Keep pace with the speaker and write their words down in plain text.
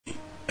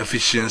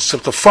Ephesians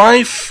chapter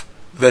 5,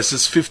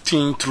 verses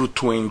 15 through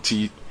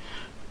 20.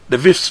 The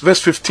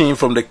verse 15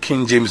 from the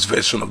King James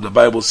Version of the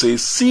Bible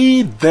says,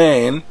 "See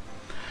then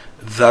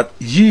that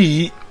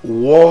ye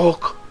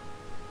walk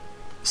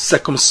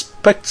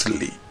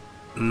circumspectly,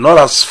 not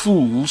as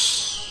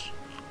fools,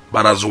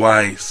 but as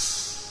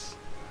wise."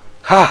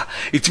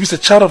 It means a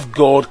child of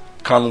God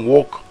can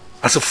walk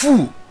as a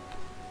fool.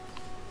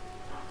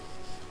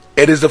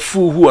 It is the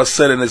fool who has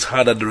said in his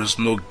heart that there is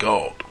no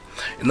God.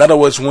 In other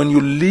words, when you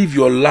live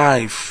your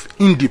life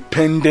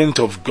independent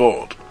of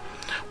God,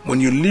 when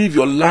you live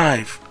your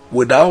life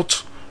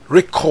without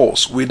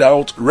recourse,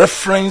 without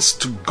reference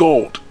to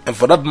God, and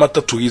for that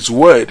matter to His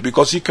Word,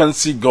 because you can't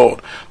see God,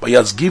 but He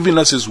has given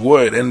us His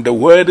Word, and the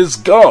Word is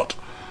God.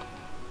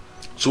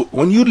 So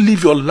when you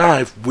live your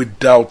life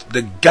without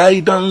the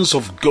guidance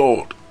of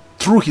God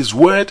through His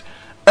Word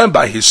and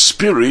by His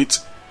Spirit,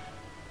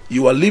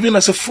 you are living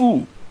as a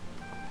fool.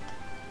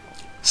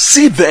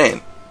 See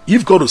then,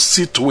 you've got to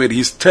see to it.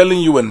 He's telling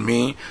you and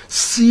me,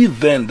 see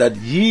then that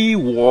ye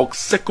walk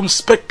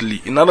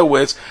circumspectly. In other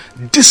words,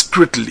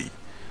 discreetly,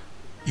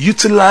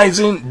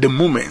 utilizing the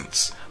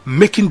moments,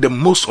 making the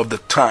most of the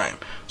time.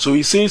 So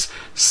he says,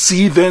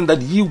 see then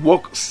that ye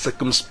walk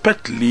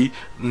circumspectly,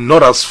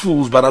 not as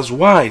fools, but as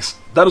wise.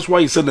 That is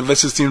why he said in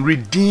verse 16,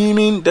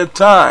 redeeming the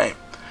time,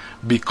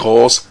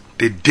 because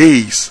the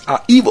days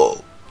are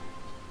evil.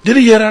 Did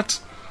you hear that?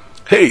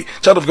 Hey,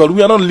 child of God,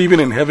 we are not living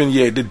in heaven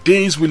yet. The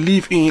days we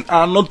live in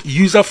are not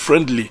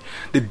user-friendly.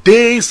 The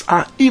days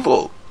are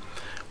evil.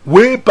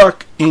 Way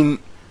back in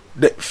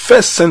the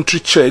first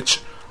century church,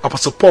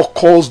 Apostle Paul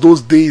calls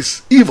those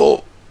days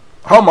evil.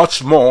 How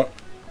much more?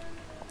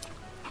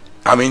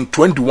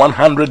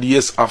 2100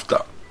 years after.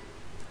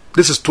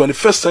 This is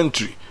 21st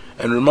century.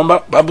 And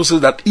remember, the Bible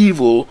says that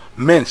evil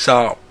men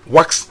shall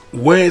wax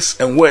worse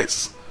and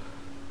worse.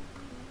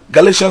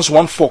 Galatians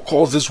 1:4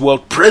 calls this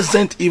world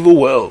present evil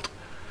world.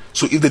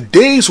 So if the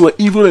days were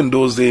evil in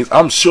those days,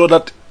 I'm sure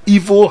that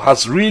evil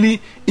has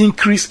really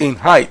increased in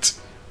height.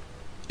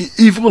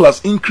 Evil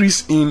has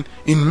increased in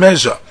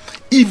measure.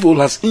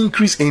 Evil has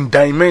increased in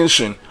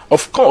dimension.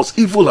 Of course,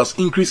 evil has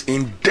increased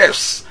in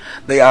depths.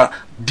 There are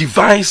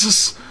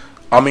devices,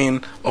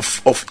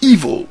 of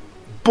evil,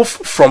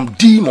 both from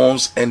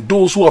demons and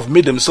those who have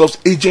made themselves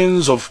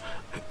agents of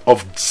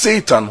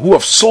Satan, who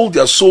have sold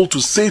their soul to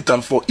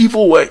Satan for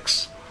evil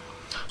works.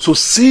 So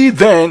see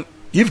then,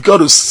 you've got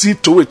to see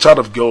to it, child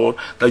of God,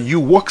 that you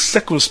walk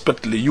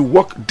circumspectly, you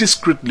walk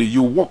discreetly,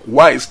 you walk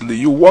wisely,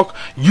 you walk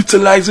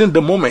utilizing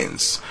the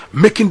moments,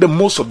 making the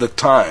most of the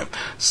time.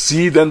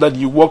 See then that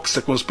you walk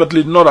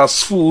circumspectly, not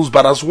as fools,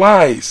 but as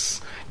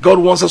wise. God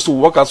wants us to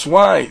walk as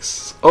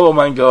wise. Oh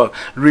my God.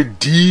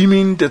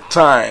 Redeeming the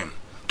time.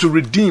 To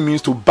redeem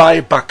means to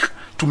buy back,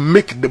 to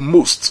make the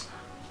most.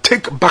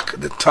 Take back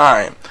the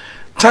time.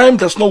 Time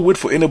does not wait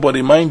for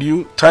anybody, mind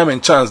you. Time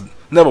and chance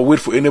never wait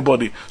for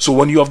anybody. So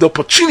when you have the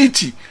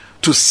opportunity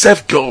to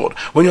serve God,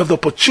 when you have the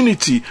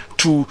opportunity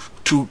to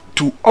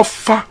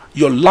offer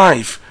your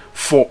life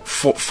for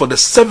the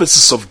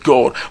services of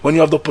God, when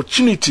you have the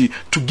opportunity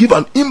to give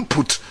an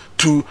input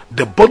to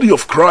the body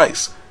of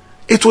Christ,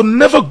 it will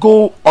never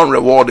go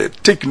unrewarded.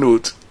 Take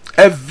note.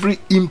 Every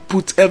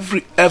input,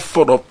 every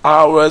effort of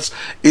ours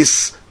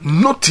is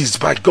noticed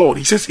by God.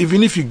 He says,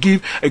 even if you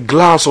give a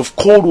glass of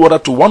cold water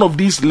to one of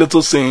these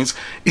little saints,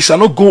 it shall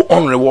not go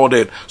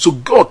unrewarded. So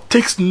God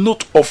takes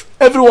note of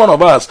every one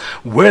of us,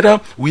 whether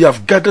we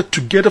have gathered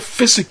together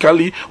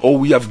physically or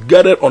we have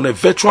gathered on a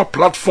virtual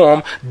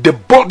platform. The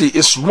body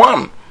is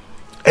one.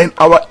 And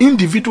our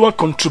individual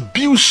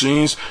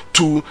contributions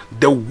to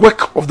the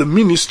work of the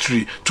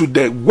ministry, to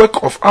the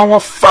work of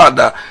our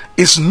Father,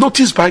 is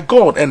noticed by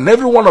God, and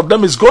every one of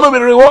them is going to be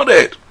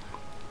rewarded.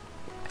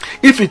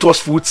 If it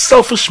was with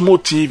selfish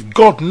motive,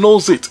 God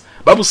knows it.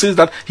 The Bible says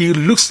that He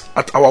looks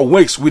at our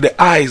works with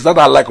the eyes that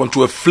are like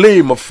unto a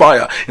flame of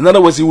fire. In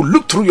other words, He will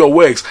look through your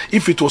works.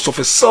 If it was of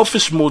a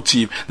selfish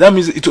motive, that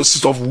means it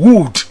was of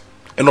wood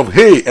and of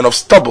hay and of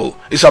stubble.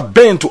 It shall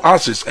burn to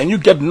ashes, and you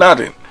get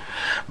nothing.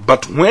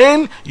 But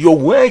when your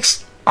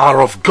works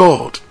are of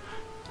God,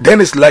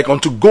 then it's like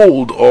unto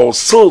gold or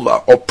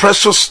silver or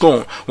precious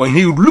stone. When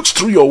He looks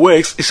through your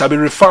works, it shall be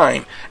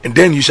refined, and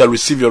then you shall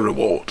receive your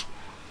reward.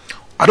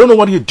 I don't know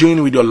what you're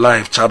doing with your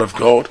life, child of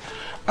God.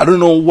 I don't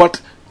know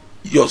what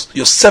your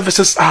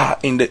services are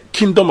in the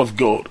kingdom of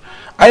God.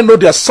 I know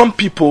there are some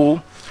people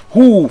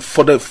who,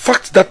 for the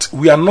fact that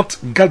we are not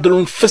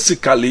gathering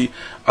physically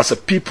as a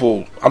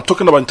people, I'm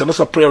talking about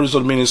International Prayer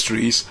Resort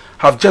Ministries,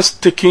 have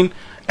just taken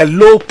a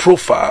low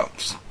profile.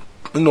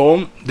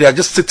 They are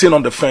just sitting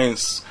on the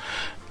fence,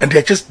 and they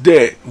are just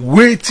there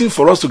waiting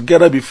for us to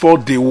gather before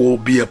they will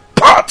be a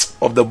part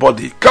of the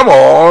body. Come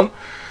on,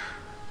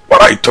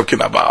 what are you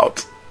talking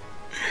about?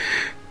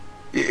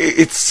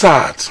 It's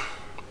sad.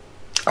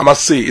 I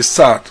must say, it's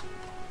sad.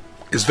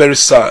 It's very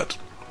sad.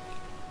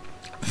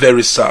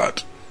 Very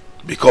sad.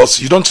 Because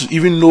you don't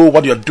even know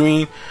what you're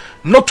doing,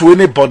 not to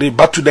anybody,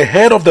 but to the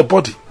head of the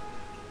body.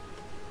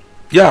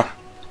 Yeah.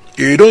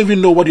 You don't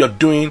even know what you're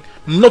doing,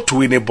 not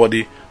to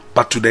anybody,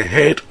 but to the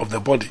head of the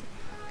body.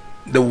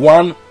 the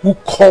one who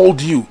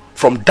called you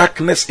from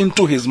darkness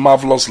into his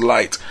marvelous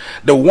light,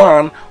 the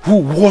one who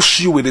washed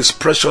you with his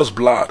precious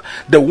blood,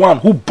 the one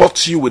who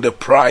bought you with a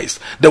price,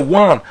 the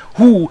one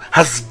who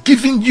has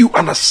given you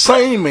an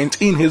assignment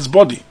in his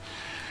body.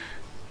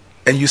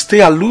 And you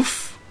stay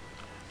aloof,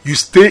 you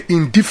stay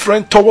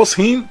indifferent towards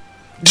him.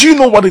 Do you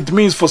know what it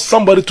means for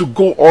somebody to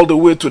go all the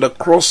way to the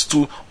cross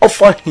to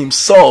offer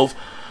himself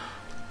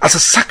as a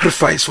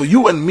sacrifice for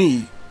you and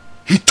me?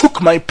 He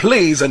took my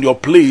place and your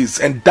place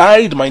and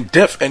died my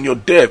death and your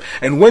death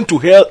and went to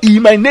hell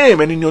in my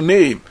name and in your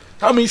name.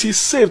 That means he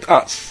saved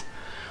us.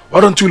 Why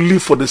don't you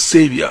live for the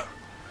Savior?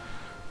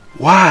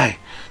 Why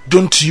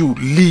don't you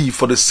live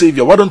for the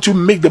Savior? Why don't you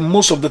make the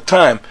most of the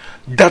time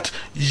that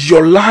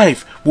your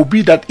life will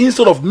be that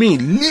instead of me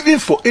living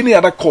for any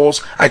other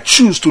cause, I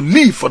choose to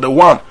live for the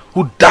one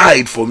who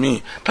died for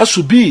me. That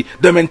should be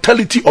the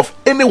mentality of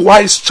any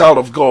wise child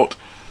of God.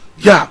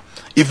 Yeah.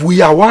 If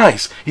we are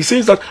wise, he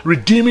says that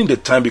redeeming the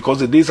time because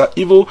the days are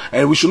evil,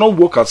 and we should not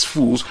walk as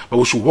fools, but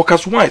we should walk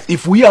as wise.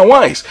 If we are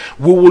wise,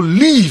 we will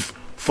live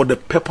for the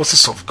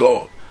purposes of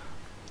God.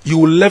 You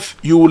will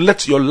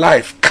let your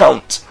life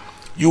count.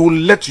 You will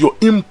let your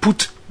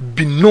input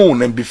be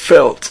known and be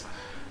felt.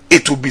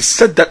 It will be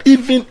said that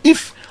even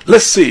if,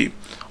 let's say,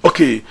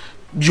 okay,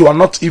 you are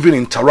not even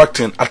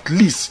interacting, at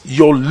least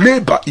your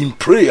labor in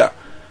prayer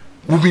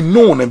will be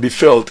known and be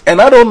felt.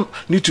 And I don't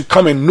need to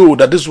come and know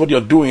that this is what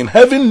you're doing.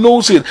 Heaven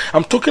knows it.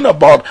 I'm talking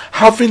about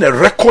having a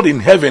record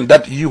in heaven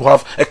that you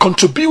have a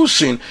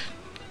contribution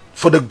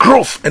for the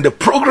growth and the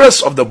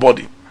progress of the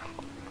body.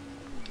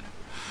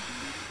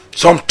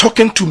 So I'm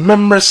talking to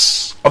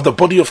members of the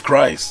body of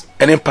Christ,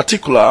 and in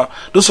particular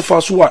those of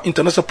us who are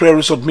International Prayer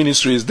Resort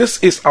Ministries.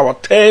 This is our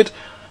 3rd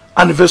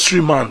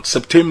anniversary month,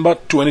 September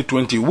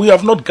 2020. We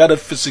have not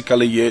gathered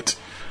physically yet,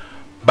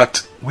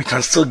 but we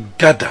can still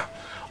gather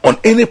on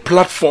any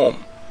platform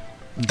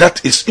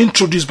that is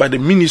introduced by the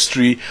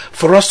ministry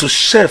for us to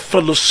share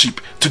fellowship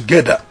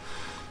together.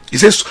 It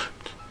says,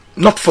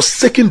 not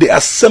forsaking the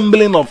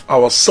assembling of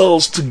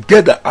ourselves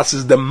together, as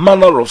is the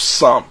manner of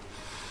some.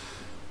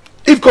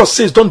 If God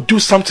says don't do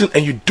something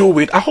and you do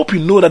it, I hope you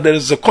know that there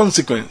is a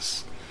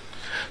consequence.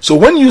 So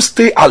when you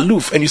stay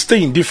aloof and you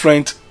stay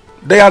indifferent,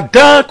 there are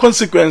dire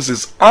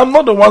consequences. I'm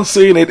not the one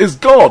saying it, it's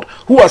God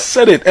who has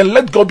said it. And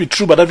let God be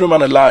true, but every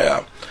man a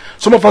liar.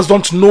 Some of us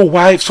don't know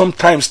why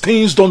sometimes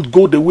things don't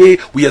go the way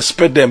we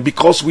expect them,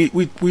 because we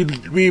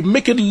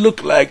make it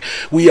look like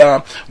we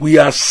are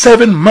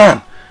serving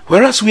man,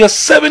 whereas we are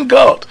serving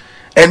God.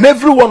 And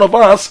every one of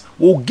us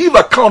will give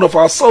account of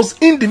ourselves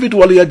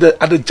individually at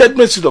the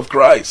judgment seat of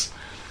Christ.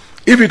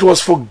 If it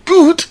was for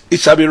good, it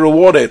shall be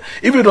rewarded.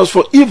 If it was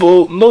for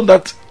evil, know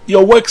that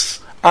your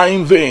works are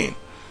in vain.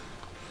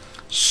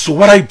 So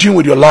what are you doing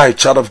with your life,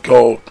 child of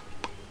God?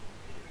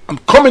 I'm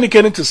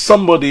communicating to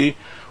somebody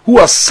who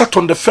has sat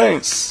on the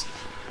fence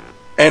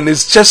and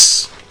is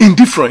just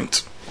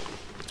indifferent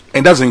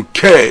and doesn't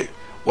care.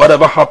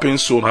 Whatever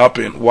happens will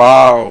happen.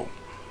 Wow.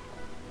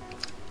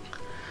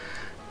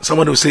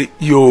 Somebody will say,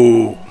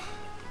 yo.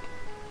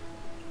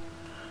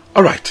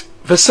 Alright.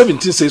 Verse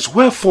 17 says,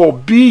 wherefore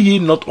be ye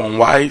not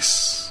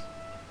unwise,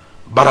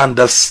 but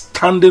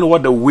understanding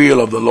what the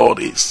will of the Lord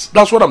is.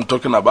 That's what I'm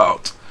talking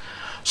about.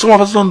 Some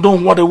of us don't know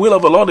what the will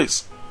of the Lord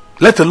is,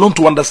 let alone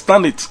to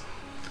understand it.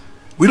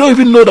 We don't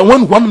even know that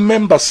when one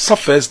member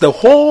suffers, the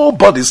whole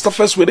body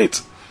suffers with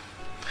it.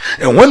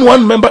 And when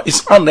one member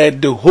is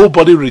honored, the whole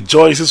body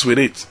rejoices with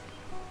it.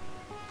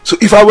 So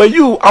if I were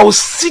you, I would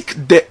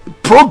seek the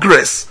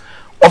progress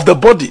of the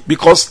body,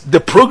 because the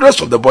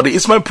progress of the body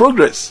is my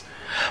progress.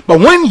 But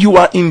when you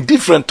are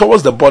indifferent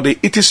towards the body,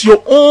 it is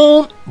your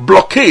own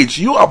blockage.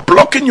 You are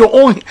blocking your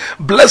own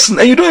blessing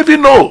and you don't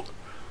even know.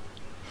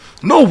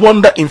 No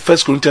wonder in 1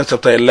 Corinthians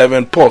chapter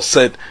 11, Paul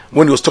said,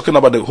 when he was talking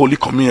about the Holy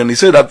Communion, he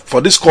said that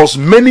for this cause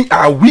many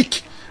are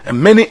weak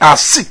and many are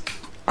sick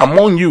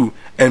among you,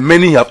 and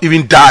many have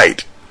even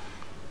died.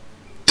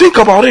 Think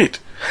about it.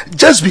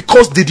 Just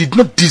because they did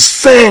not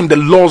discern the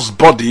Lord's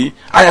body.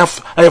 I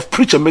have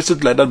preached a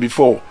message like that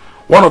before.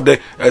 One of the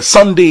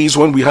Sundays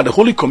when we had the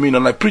Holy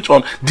Communion, I preached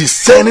on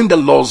discerning the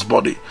Lord's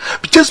body.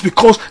 Just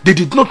because they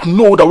did not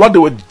know that what they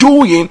were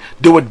doing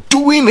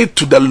it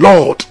to the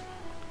Lord.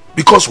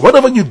 Because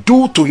whatever you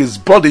do to his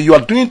body, you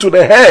are doing to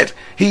the head.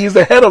 He is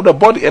the head of the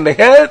body, and the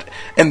head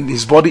and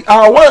his body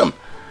are one.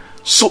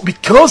 So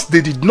because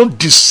they did not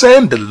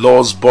discern the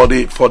Lord's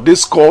body, for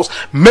this cause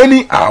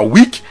many are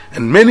weak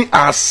and many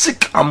are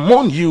sick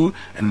among you,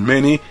 and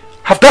many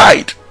have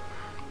died.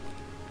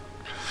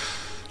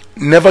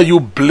 Never you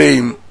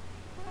blame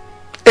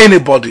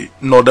anybody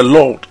nor the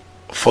Lord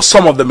for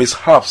some of the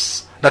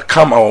mishaps that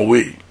come our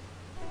way.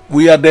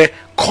 We are the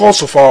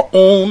cause of our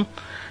own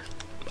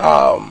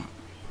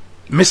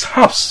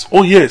mishaps.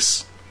 Oh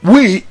yes,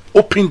 we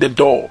open the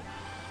door.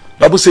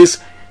 The Bible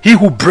says, he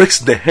who breaks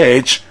the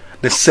hedge,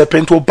 the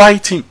serpent will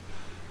bite him.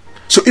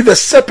 So if the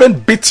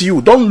serpent beats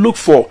you, don't look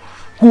for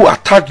who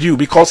attacked you,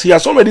 because he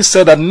has already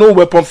said that no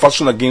weapon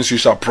fashioned against you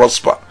shall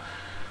prosper.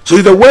 So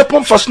if the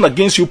weapon fashioned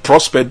against you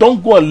prosper,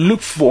 don't go and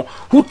look for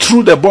who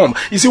threw the bomb.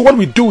 You see, what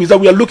we do is that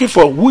we are looking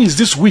for who is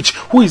this witch,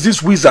 who is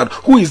this wizard,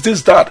 who is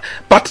this that.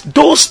 But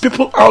those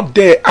people out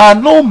there are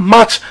no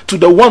match to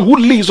the one who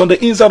lives on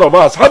the inside of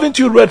us. Haven't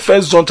you read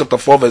 1 John chapter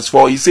 4 verse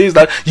 4? He says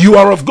that you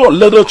are of God,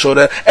 little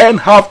children, and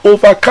have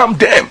overcome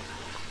them.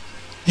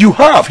 You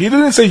have. He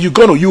didn't say you're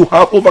gonna. You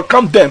have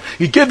overcome them.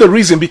 He gave the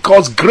reason,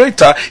 because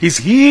greater is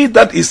he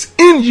that is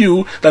in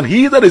you than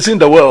he that is in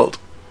the world.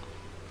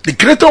 The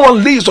greater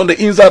one lives on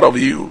the inside of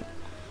you.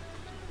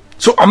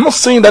 So I'm not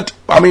saying that,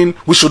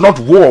 we should not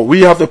war.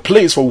 We have a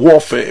place for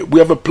warfare. We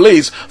have a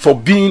place for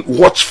being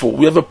watchful.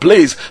 We have a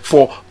place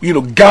for,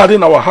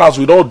 guarding our hearts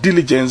with all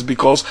diligence,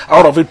 because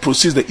out of it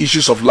proceeds the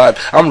issues of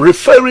life. I'm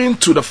referring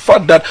to the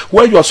fact that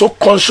where you are so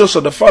conscious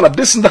of the fact that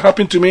this thing that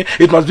happened to me,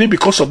 it must be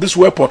because of this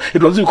weapon.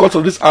 It must be because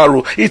of this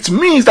arrow. It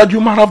means that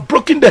you might have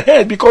broken the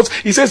head, because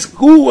he says,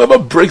 whoever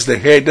breaks the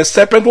head, the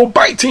serpent will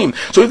bite him.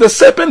 So if the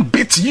serpent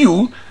beats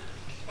you,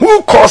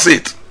 who caused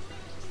it?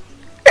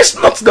 It's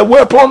not the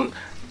weapon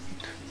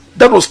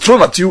that was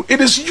thrown at you.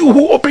 It is you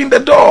who opened the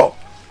door.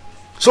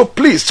 So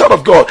please, child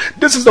of God,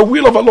 this is the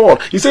will of the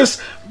Lord. He says,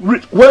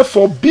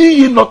 wherefore be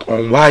ye not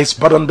unwise,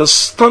 but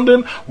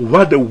understanding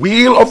what the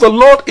will of the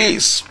Lord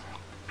is.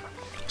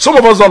 Some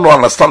of us don't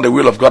understand the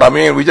will of God.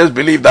 We just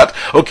believe that,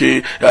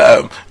 okay,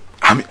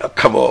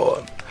 come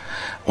on.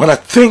 When I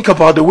think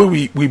about the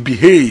way we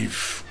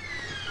behave,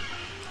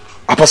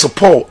 Apostle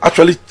Paul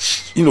actually,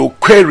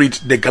 queried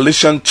the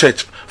Galatian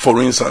church,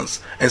 for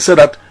instance, and said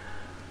that,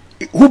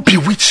 who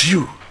bewitched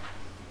you?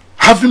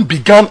 Having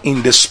begun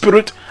in the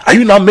spirit, are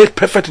you now made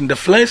perfect in the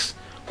flesh?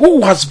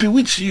 Who has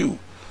bewitched you?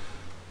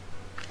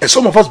 And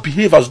some of us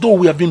behave as though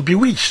we have been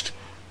bewitched.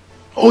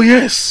 Oh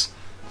yes.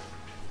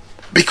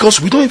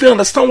 Because we don't even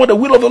understand what the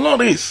will of the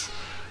Lord is.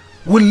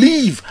 We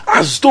live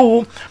as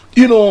though,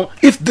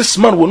 if this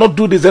man will not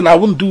do this, then I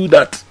won't do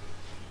that.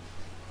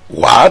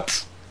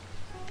 What?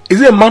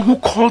 Is it a man who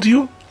called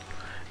you?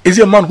 Is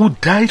it a man who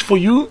died for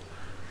you?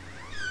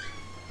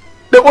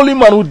 The only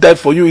man who died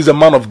for you is a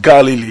man of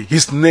Galilee.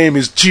 His name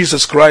is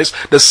Jesus Christ,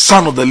 the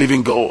Son of the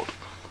living God.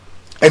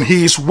 And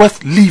he is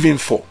worth living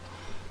for.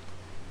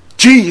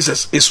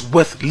 Jesus is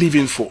worth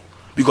living for,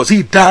 because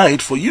he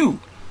died for you.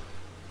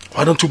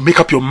 Why don't you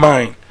make up your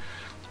mind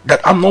that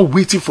I'm not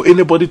waiting for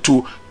anybody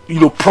to,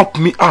 prop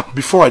me up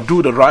before I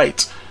do the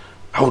right.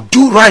 I will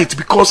do right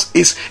because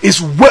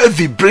it's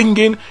worthy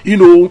bringing,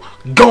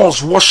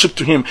 God's worship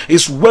to him.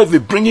 It's worthy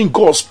bringing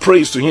God's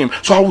praise to him.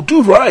 So I will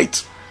do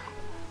right.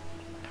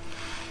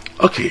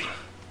 Okay.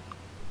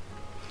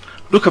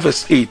 Look at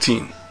verse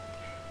 18.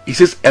 He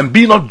says, and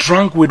be not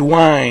drunk with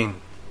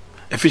wine.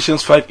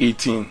 Ephesians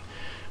 5:18.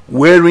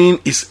 Wherein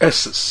is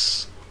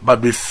excess,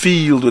 but be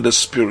filled with the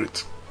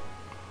Spirit.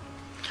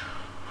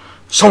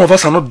 Some of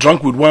us are not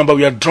drunk with wine, but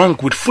we are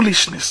drunk with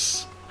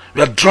foolishness.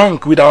 We are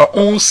drunk with our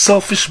own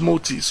selfish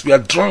motives. We are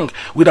drunk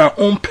with our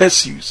own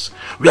pursuits.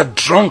 We are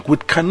drunk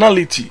with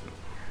carnality.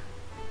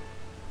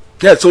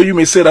 Yeah, so you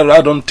may say that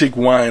I don't take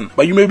wine,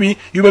 but you may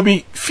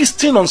be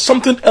feasting on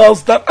something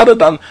else that other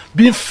than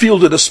being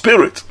filled with the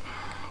Spirit.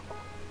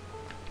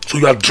 So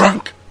you are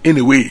drunk in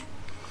a way.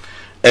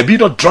 And be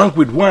not drunk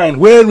with wine,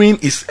 wherein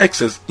is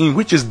excess, in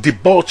which is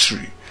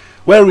debauchery,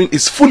 wherein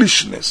is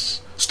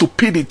foolishness,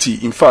 stupidity.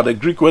 In fact, the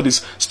Greek word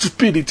is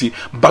stupidity.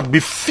 But be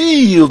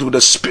filled with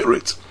the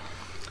Spirit.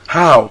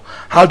 How?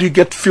 How do you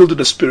get filled with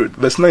the Spirit?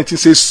 Verse 19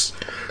 says,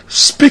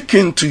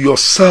 speaking to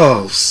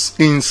yourselves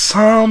in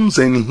psalms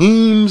and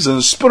hymns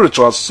and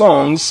spiritual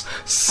songs,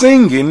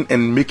 singing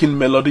and making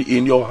melody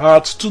in your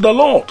hearts to the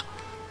Lord.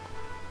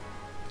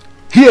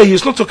 Here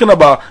he's not talking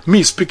about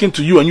me speaking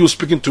to you and you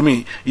speaking to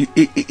me.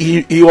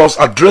 He was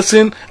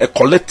addressing a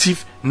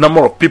collective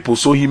number of people,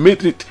 so he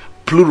made it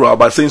plural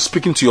by saying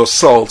speaking to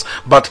yourselves.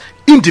 But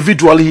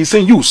individually he's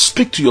saying you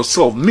speak to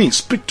yourself, me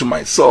speak to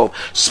myself,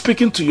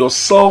 speaking to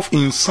yourself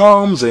in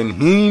psalms and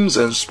hymns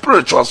and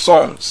spiritual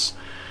songs.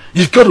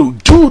 You've got to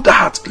do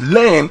that.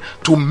 Learn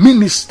to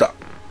minister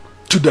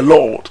to the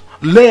Lord.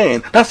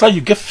 Learn. That's how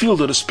you get filled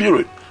with the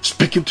Spirit.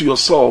 Speaking to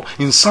yourself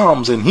in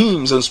psalms and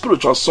hymns and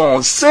spiritual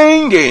songs,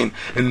 singing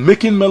and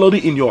making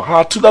melody in your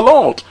heart to the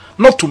Lord.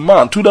 Not to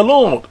man, to the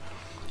Lord.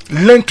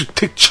 Learn to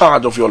take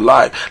charge of your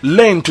life.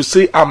 Learn to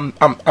say,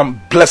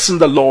 I'm blessing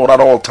the Lord at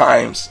all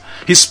times.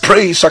 His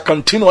praise shall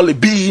continually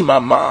be in my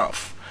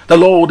mouth. The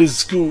Lord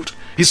is good.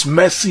 His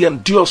mercy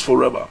endures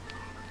forever.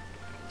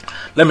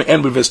 Let me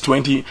end with verse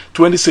 20.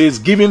 20 says,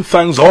 giving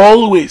thanks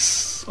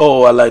always.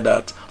 Oh, I like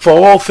that. For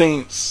all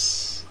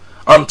things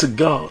unto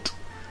God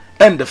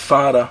and the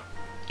Father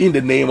in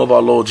the name of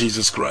our Lord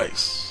Jesus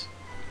Christ.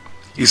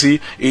 You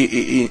see,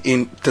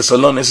 in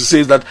Thessalonians it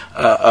says that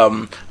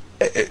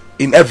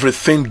in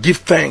everything give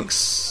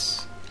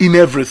thanks. In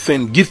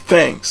everything give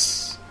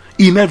thanks.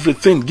 In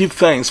everything give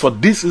thanks. For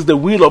this is the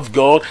will of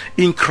God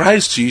in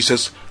Christ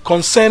Jesus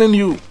concerning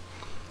you.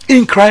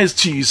 In Christ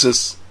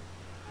Jesus.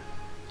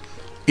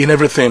 In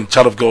everything,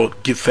 child of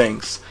God, give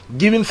thanks.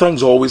 Giving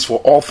thanks always for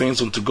all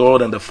things unto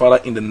God and the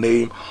Father in the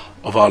name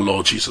of our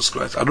Lord Jesus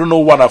Christ. I don't know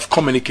what I've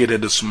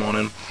communicated this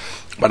morning,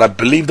 but I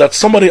believe that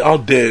somebody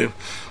out there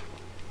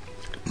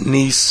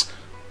needs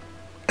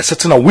a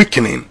certain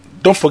awakening.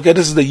 Don't forget,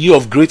 this is the year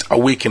of great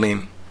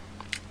awakening.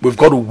 We've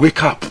got to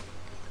wake up.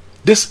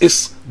 This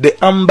is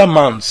the amber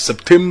months,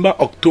 September,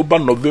 October,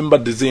 November,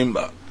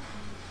 December.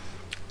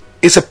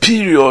 It's a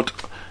period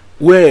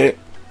where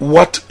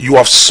what you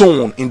have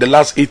sown in the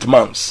last 8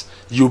 months,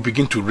 you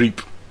begin to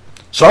reap.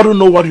 So I don't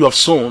know what you have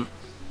sown,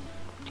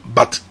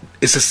 but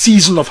it's a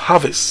season of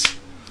harvest.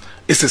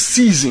 It's a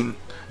season.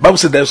 The Bible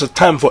says there's a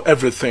time for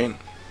everything.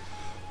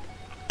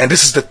 And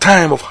this is the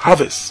time of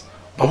harvest.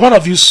 But what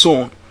have you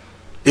sown?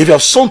 If you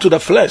have sown to the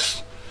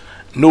flesh,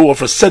 know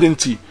of a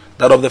certainty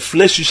that of the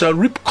flesh you shall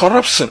reap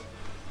corruption.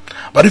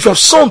 But if you have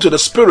sown to the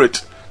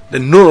Spirit,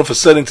 then know of a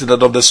certainty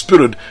that of the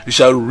Spirit you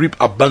shall reap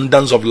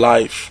abundance of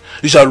life.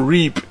 You shall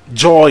reap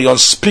joy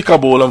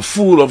unspeakable and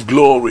full of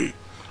glory.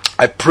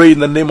 I pray in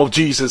the name of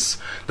Jesus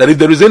that if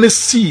there is any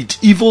seed,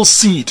 evil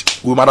seed,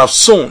 we might have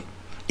sown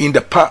in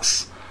the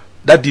past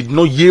that did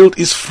not yield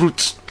its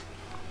fruit,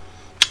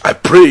 I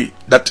pray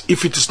that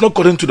if it is not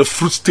gotten to the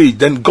fruit stage,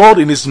 then God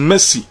in His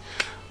mercy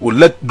will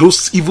let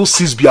those evil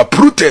seeds be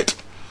uprooted,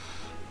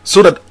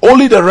 so that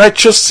only the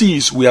righteous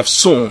seeds we have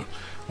sown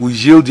will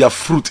yield their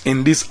fruit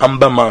in these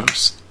amber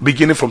months,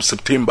 beginning from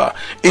September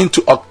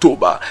into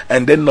October,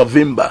 and then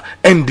November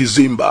and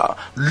December.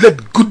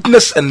 Let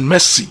goodness and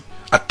mercy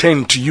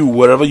attend to you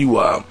wherever you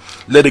are.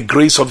 Let the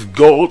grace of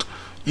God,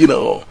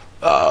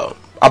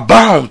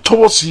 abound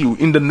towards you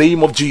in the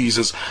name of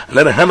Jesus.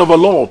 Let the hand of the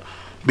Lord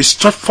be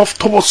stretched forth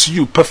towards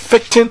you,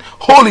 perfecting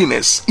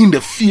holiness in the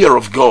fear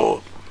of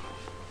God.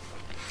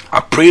 I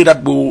pray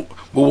that we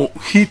will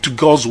heed to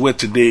God's word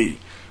today,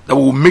 that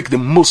we will make the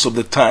most of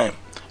the time,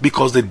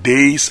 because the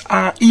days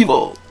are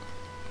evil.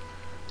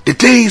 The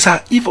days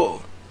are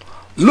evil.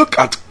 Look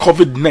at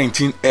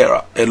COVID-19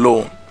 era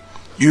alone.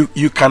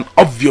 You can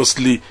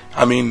obviously,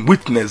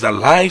 witness that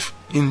life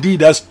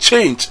indeed has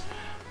changed,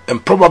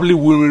 and probably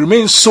will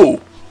remain so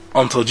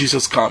until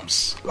Jesus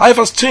comes. Life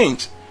has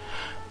changed.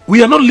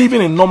 We are not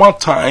living in normal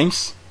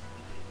times.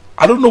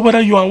 I don't know whether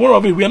you are aware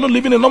of it. We are not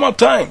living in normal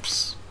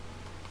times.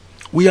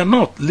 We are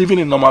not living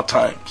in normal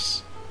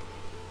times.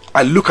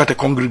 I look at a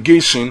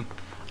congregation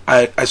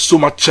I so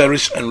much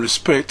cherish and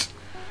respect.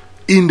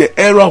 In the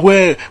era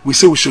where we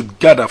say we should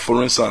gather,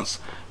 for instance,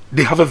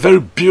 they have a very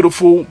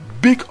beautiful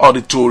big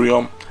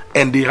auditorium,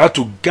 and they had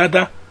to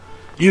gather,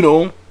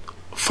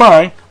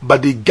 fine,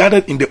 but they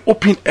gathered in the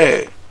open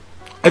air.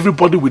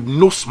 Everybody with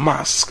nose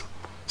mask,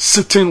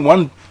 sitting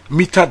 1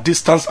 meter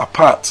distance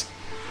apart,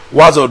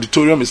 while the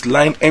auditorium is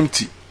lying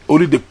empty.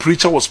 Only the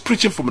preacher was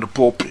preaching from the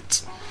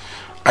pulpit.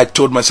 I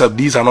told myself,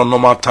 these are not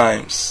normal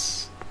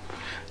times.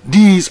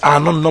 These are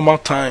not normal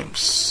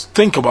times.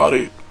 Think about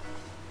it.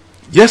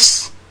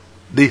 Yes,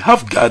 they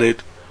have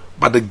gathered,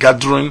 but the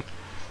gathering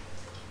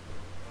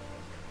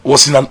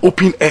was in an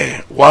open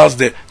air, whilst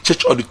the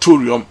church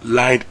auditorium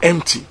lied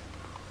empty.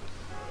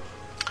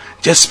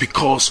 Just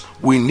because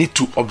we need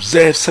to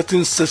observe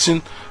certain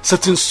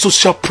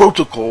social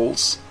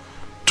protocols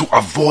to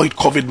avoid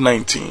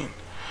COVID-19.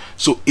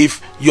 So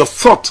if your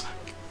thought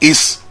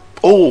is,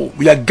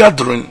 we are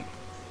gathering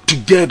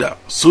together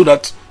so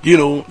that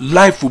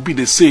life will be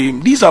the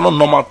same, these are not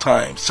normal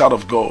times, child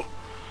of God.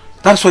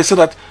 That's why I said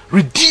that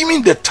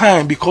redeeming the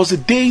time, because the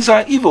days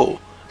are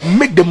evil.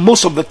 Make the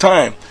most of the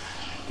time.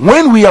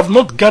 When we have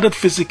not gathered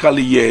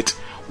physically yet,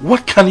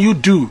 what can you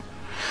do?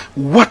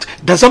 What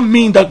does that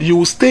mean? That you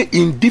will stay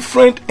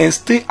indifferent and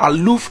stay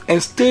aloof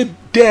and stay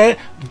there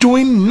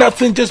doing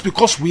nothing just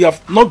because we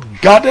have not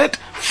gathered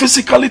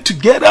physically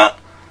together?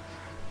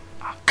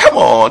 Come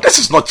on, this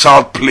is not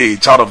child play,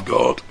 child of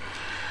God.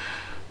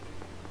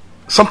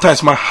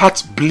 Sometimes my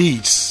heart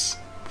bleeds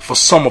for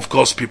some of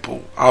God's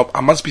people.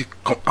 I must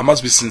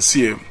be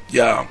sincere.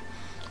 Yeah,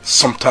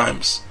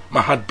 sometimes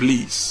my heart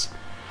bleeds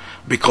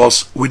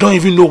because we don't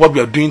even know what we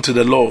are doing to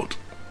the Lord.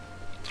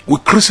 We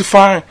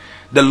crucify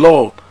the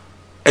Lord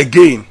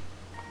again,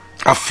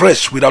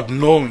 afresh, without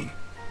knowing,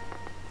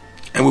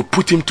 and we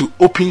put Him to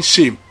open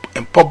shame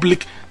and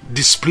public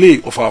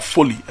display of our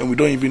folly, and we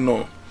don't even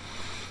know.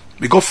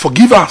 May God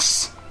forgive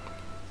us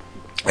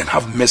and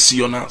have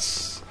mercy on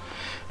us,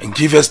 and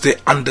give us the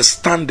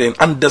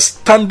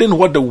understanding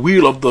what the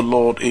will of the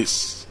Lord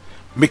is,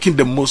 making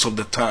the most of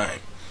the time.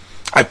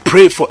 I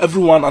pray for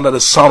everyone under the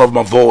sound of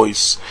my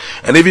voice,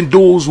 and even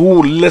those who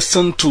will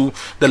listen to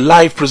the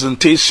live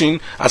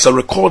presentation as a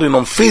recording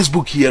on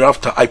Facebook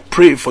hereafter. I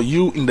pray for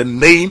you in the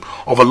name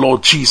of our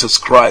Lord Jesus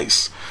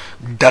Christ,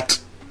 that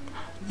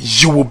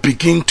you will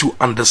begin to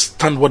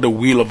understand what the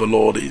will of the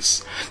Lord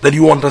is, that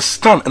you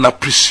understand and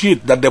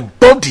appreciate that the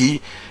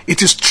body,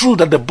 it is true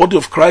that the body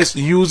of Christ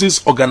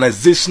uses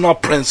organizational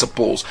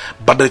principles,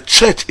 but the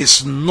church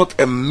is not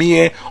a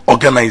mere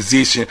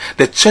organization.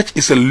 The church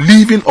is a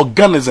living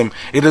organism.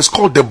 It is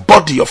called the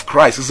body of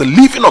Christ. It's a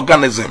living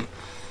organism.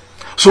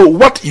 So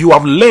what you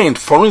have learned,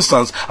 for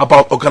instance,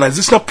 about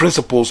organizational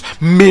principles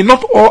may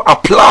not all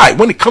apply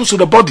when it comes to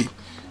the body.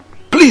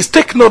 Please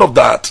take note of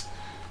that.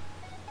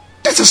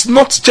 This is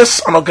not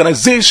just an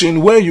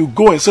organization where you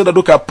go and say that,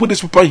 okay, I put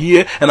this paper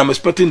here and I'm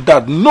expecting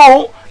that.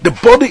 No, the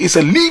body is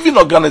a living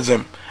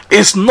organism,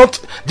 is not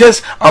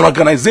just an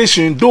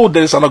organization. Though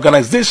there is an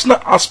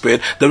organizational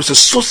aspect, there is a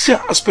social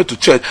aspect to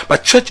church.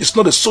 But church is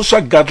not a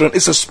social gathering,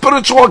 it's a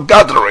spiritual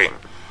gathering.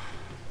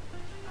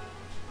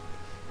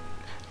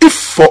 If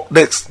for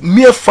the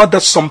mere fact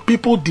that some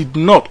people did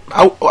not,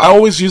 I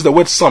always use the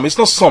word some, it's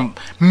not some,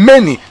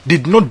 many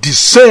did not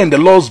discern the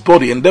Lord's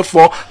body, and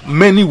therefore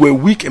many were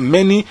weak and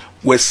many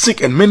were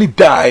sick and many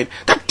died,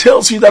 that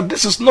tells you that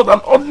this is not an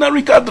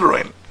ordinary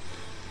gathering.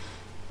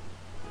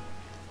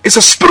 It's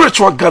a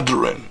spiritual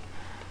gathering.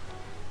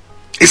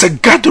 It's a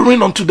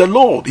gathering unto the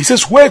Lord. He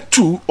says, where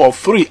 2 or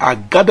 3 are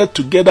gathered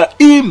together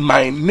in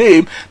my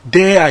name,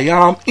 there I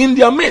am in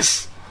their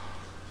midst.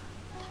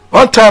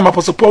 One time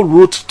Apostle Paul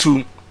wrote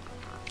to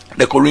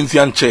the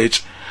Corinthian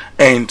church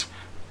and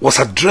was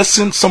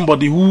addressing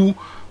somebody who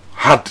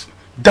had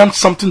done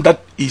something that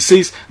he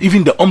says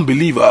even the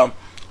unbeliever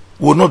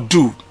will not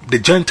do, the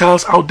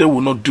Gentiles out there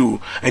will not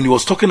do. And he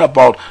was talking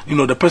about,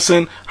 the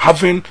person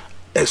having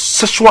a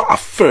sexual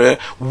affair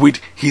with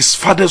his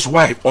father's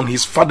wife on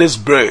his father's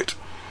bird.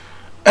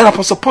 And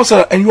Apostle Paul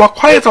said, and you are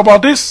quiet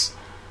about this?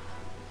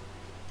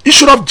 You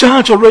should have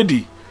judged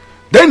already.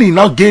 Then he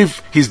now gave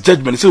his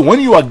judgment. He said, when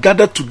you are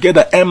gathered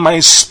together and my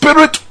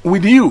spirit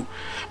with you,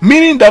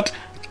 meaning that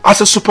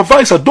as a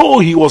supervisor, though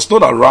he was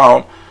not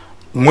around,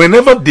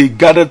 whenever they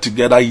gathered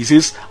together, he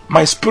says,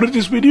 my spirit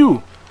is with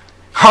you.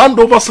 Hand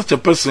over such a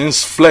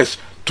person's flesh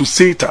to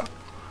Satan,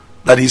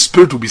 that his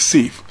spirit will be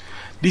saved.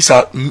 These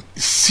are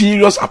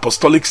serious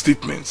apostolic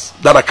statements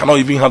that I cannot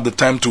even have the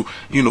time to,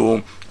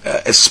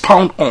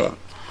 expound on.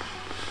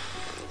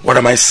 What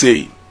am I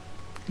saying?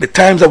 The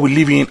times that we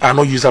live in are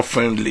not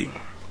user-friendly.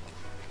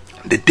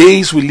 The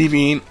days we live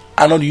in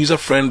are not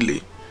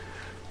user-friendly.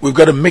 We've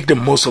got to make the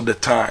most of the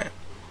time.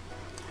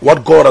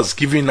 What God has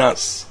given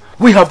us.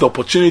 We have the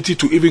opportunity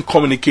to even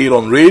communicate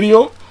on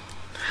radio.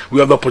 We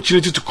have the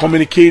opportunity to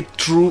communicate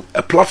through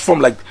a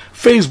platform like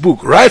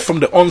Facebook right from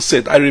the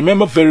onset. I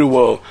remember very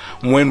well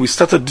when we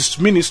started this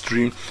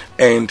ministry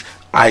and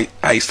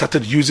I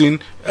started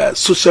using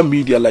social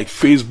media like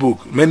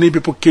Facebook. Many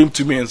people came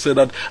to me and said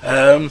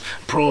that,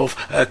 Prof,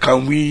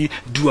 can we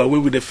do away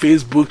with the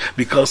Facebook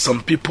because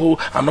some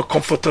people are not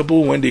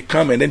comfortable when they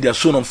come and then they are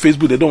shown on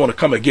Facebook, they don't want to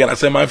come again. I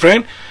said, my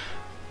friend,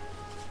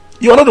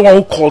 you're not the one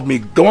who called me.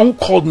 The one who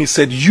called me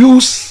said,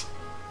 use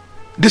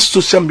this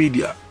social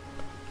media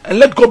and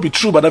let God be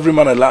true but every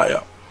man a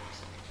liar.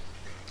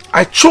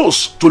 I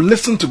chose to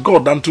listen to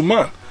God than to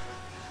man.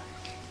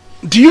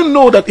 Do you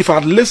know that if I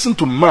had listened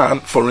to man,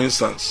 for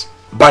instance,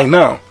 by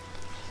now,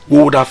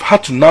 we would have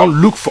had to now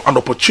look for an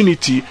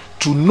opportunity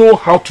to know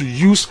how to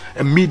use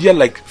a media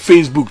like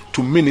Facebook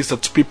to minister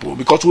to people,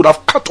 because we would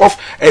have cut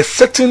off a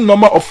certain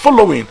number of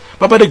following.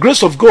 But by the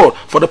grace of God,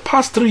 for the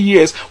past 3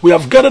 years, we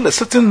have gathered a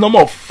certain number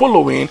of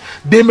following.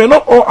 They may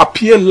not all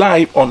appear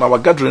live on our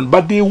gathering,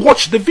 but they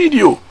watch the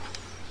video.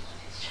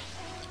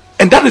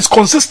 And that is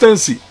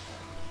consistency.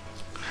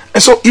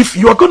 And so if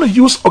you are going to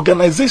use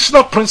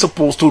organizational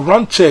principles to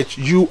run church,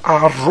 you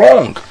are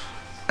wrong.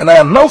 And I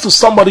announce to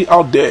somebody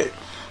out there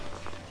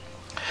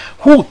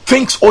who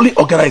thinks only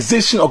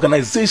organization,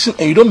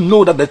 and you don't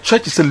know that the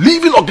church is a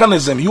living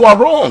organism, you are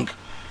wrong.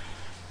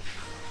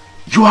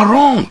 You are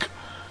wrong.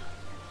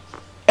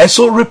 And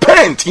so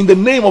repent in the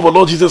name of our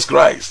Lord Jesus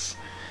Christ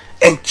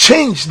and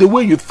change the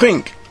way you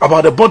think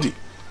about the body.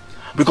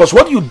 Because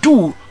what you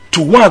do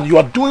to one, you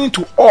are doing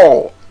to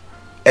all.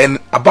 And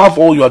above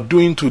all, you are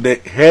doing to the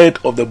head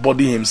of the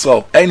body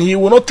himself. And he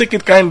will not take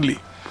it kindly.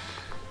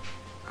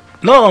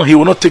 No, he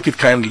will not take it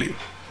kindly.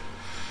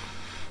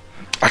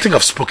 I think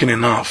I've spoken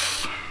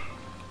enough.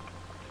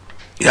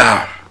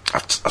 Yeah,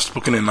 I've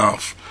spoken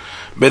enough.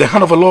 May the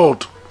hand of the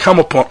Lord come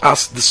upon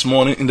us this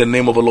morning in the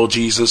name of the Lord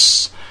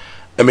Jesus.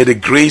 And may the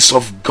grace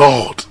of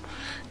God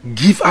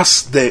give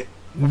us the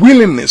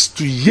willingness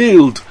to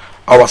yield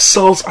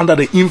ourselves under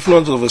the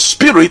influence of the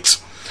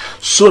Spirit,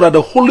 so that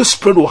the Holy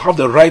Spirit will have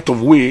the right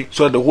of way,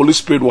 so that the Holy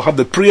Spirit will have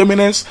the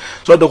preeminence,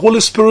 so that the Holy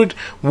Spirit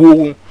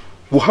will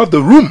have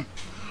the room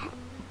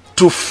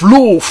to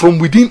flow from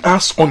within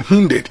us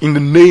unhindered. In the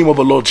name of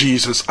the Lord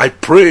Jesus, I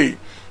pray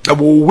that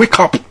we will wake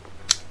up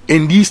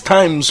in these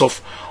times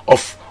of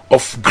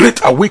great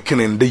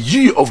awakening, the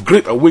year of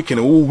great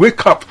awakening. We will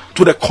wake up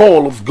to the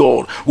call of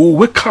God. We will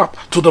wake up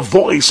to the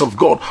voice of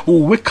God. We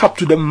will wake up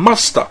to the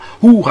Master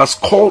who has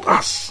called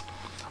us.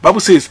 Bible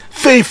says,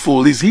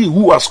 faithful is he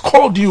who has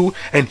called you,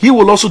 and he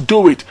will also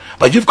do it.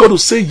 But you've got to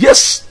say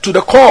yes to the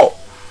call.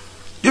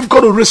 You've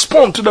got to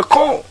respond to the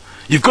call.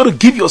 You've got to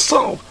give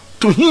yourself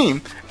to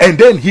him, and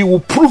then he will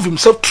prove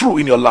himself true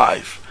in your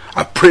life.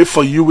 I pray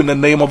for you in the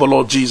name of the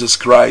Lord Jesus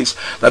Christ,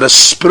 that the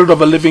Spirit of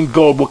the living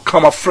God will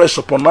come afresh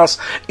upon us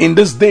in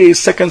this day,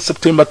 2nd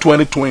September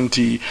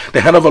 2020.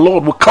 The hand of the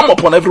Lord will come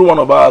upon every one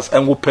of us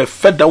and will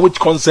perfect that which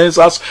concerns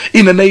us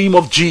in the name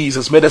of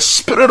Jesus. May the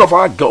Spirit of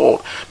our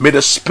God, may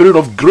the Spirit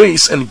of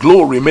grace and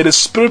glory, may the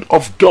Spirit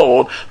of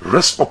God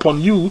rest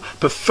upon you,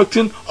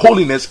 perfecting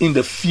holiness in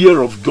the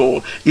fear of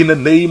God. In the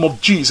name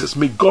of Jesus,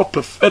 may God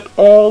perfect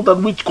all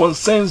that which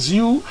concerns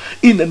you.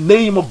 In the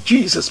name of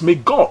Jesus, may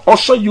God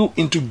usher you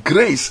into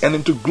grace and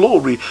into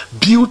glory,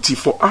 beauty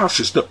for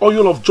ashes, the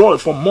oil of joy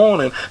for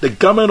mourning, the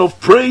garment of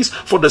praise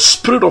for the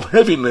spirit of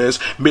heaviness.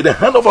 May the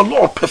hand of the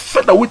Lord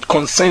perfect that which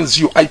concerns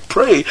you. I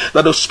pray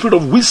that the spirit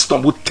of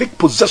wisdom will take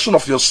possession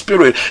of your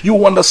spirit. You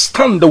will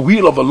understand the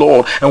will of the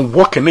Lord and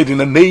walk in it in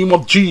the name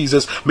of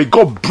Jesus. May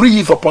God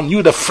breathe upon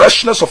you the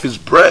freshness of his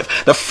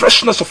breath, the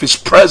freshness of his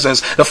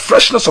presence, the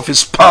freshness of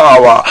his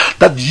power,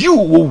 that you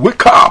will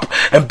wake up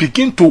and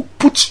begin to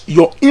put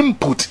your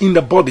input in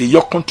the body,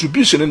 your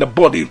contribution in the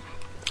body.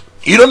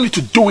 You don't need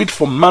to do it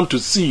for man to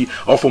see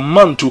or for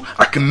man to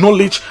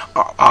acknowledge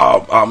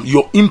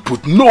your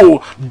input.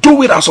 No,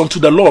 do it as unto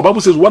the Lord. The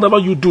Bible says, whatever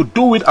you do,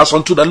 do it as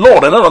unto the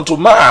Lord and not unto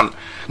man.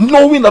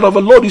 Knowing that of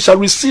the Lord you shall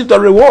receive the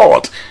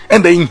reward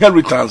and the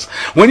inheritance.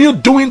 When you're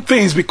doing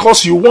things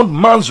because you want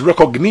man's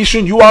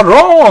recognition, you are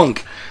wrong.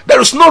 There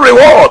is no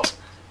reward.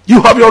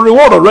 You have your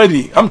reward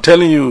already. I'm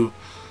telling you.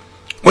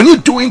 When you're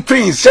doing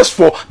things just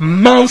for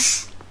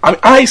man's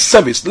eye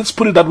service, let's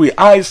put it that way,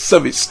 eye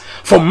service,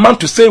 for man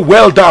to say,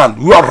 well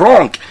done, you are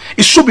wrong.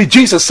 It should be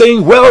Jesus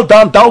saying, well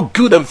done, thou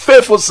good and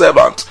faithful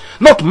servant.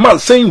 Not man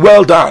saying,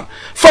 well done.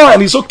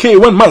 Fine, it's okay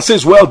when man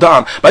says, well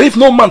done. But if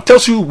no man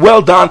tells you,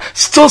 well done,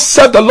 still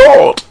serve the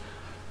Lord.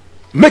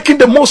 Making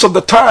the most of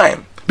the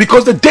time,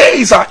 because the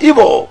days are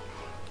evil.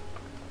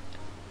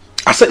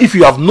 I said, if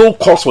you have no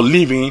cause for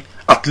living,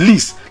 at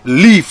least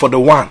live for the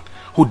one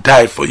who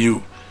died for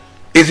you.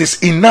 It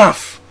is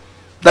enough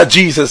that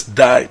Jesus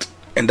died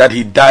and that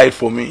he died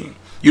for me.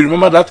 You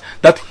remember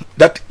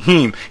that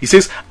hymn? He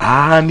says,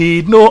 I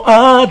need no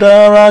other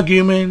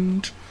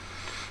argument.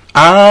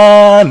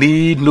 I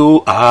need no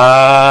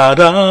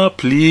other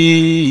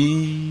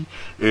plea.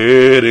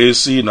 It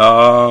is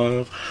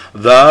enough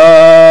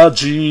that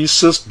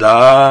Jesus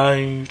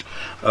died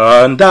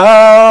and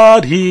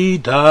that he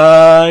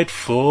died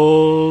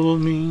for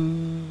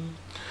me.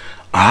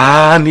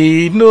 I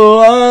need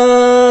no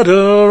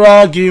other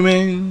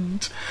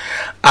argument.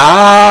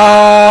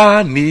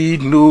 I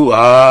need no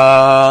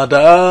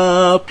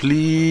other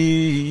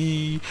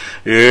plea.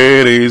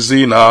 It is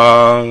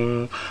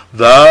enough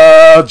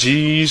that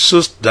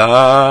Jesus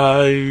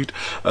died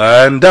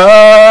and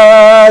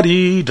that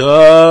he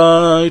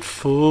died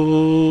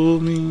for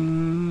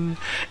me.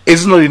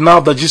 Is it not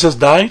enough that Jesus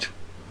died?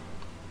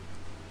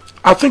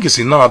 I think it's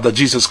enough that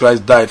Jesus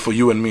Christ died for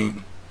you and me.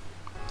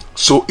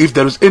 So if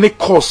there is any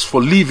cause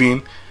for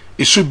living,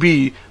 it should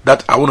be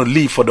that I want to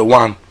live for the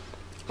one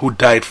who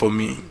died for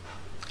me.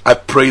 I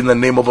pray in the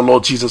name of the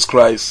Lord Jesus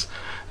Christ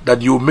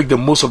that you will make the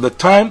most of the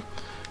time,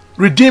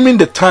 redeeming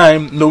the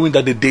time, knowing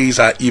that the days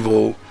are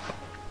evil.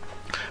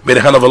 May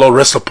the hand of the Lord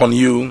rest upon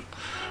you.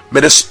 May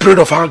the Spirit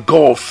of our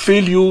God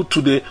fill you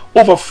to the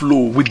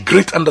overflow with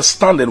great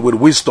understanding, with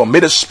wisdom.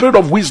 May the Spirit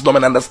of wisdom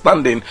and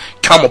understanding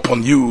come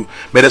upon you.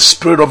 May the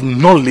Spirit of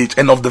knowledge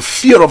and of the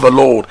fear of the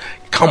Lord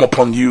come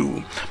upon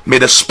you. May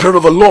the Spirit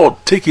of the Lord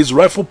take his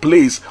rightful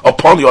place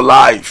upon your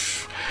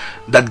life.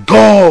 That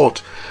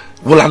God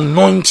will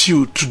anoint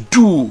you to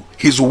do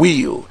his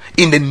will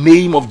in the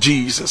name of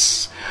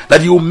Jesus.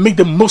 That you will make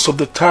the most of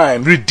the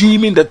time,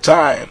 redeeming the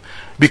time,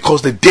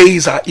 because the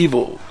days are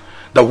evil.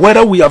 That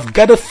whether we have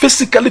gathered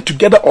physically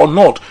together or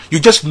not, you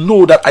just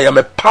know that I am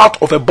a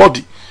part of a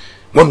body.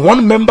 When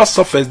one member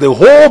suffers, the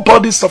whole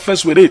body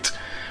suffers with it.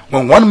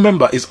 When one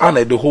member is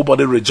honored, the whole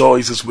body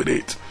rejoices with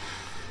it.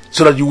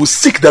 So that you will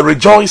seek the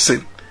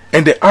rejoicing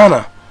and the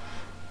honor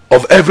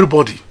of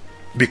everybody,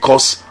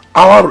 because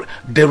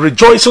the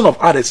rejoicing of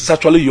others is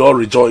actually your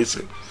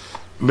rejoicing.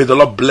 May the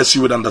Lord bless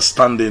you with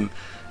understanding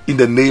in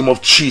the name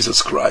of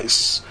Jesus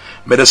Christ.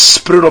 May the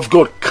Spirit of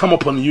God come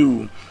upon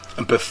you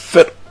and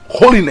perfect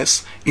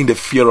holiness in the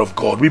fear of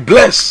God. We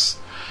bless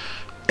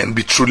and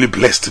be truly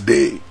blessed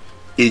today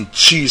in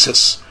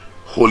Jesus'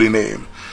 holy name.